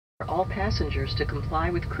all passengers to comply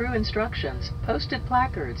with crew instructions, posted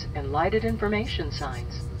placards, and lighted information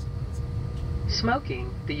signs.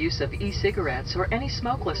 Smoking, the use of e-cigarettes or any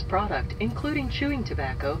smokeless product, including chewing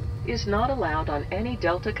tobacco, is not allowed on any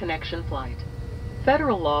Delta Connection flight.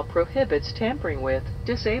 Federal law prohibits tampering with,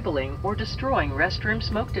 disabling, or destroying restroom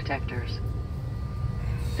smoke detectors.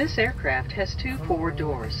 This aircraft has 2 forward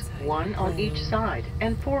doors, 1 on each side,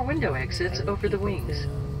 and 4 window exits over the wings.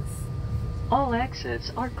 All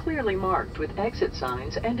exits are clearly marked with exit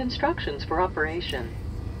signs and instructions for operation.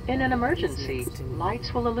 In an emergency,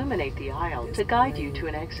 lights will illuminate the aisle to guide you to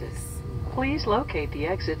an exit. Please locate the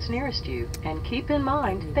exits nearest you, and keep in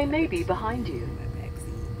mind they may be behind you.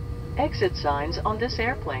 Exit signs on this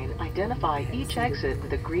airplane identify each exit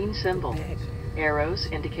with a green symbol. Arrows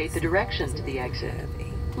indicate the direction to the exit.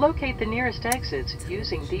 Locate the nearest exits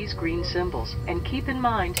using these green symbols, and keep in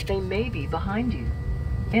mind they may be behind you.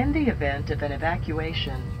 In the event of an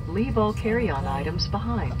evacuation, leave all carry-on items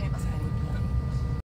behind.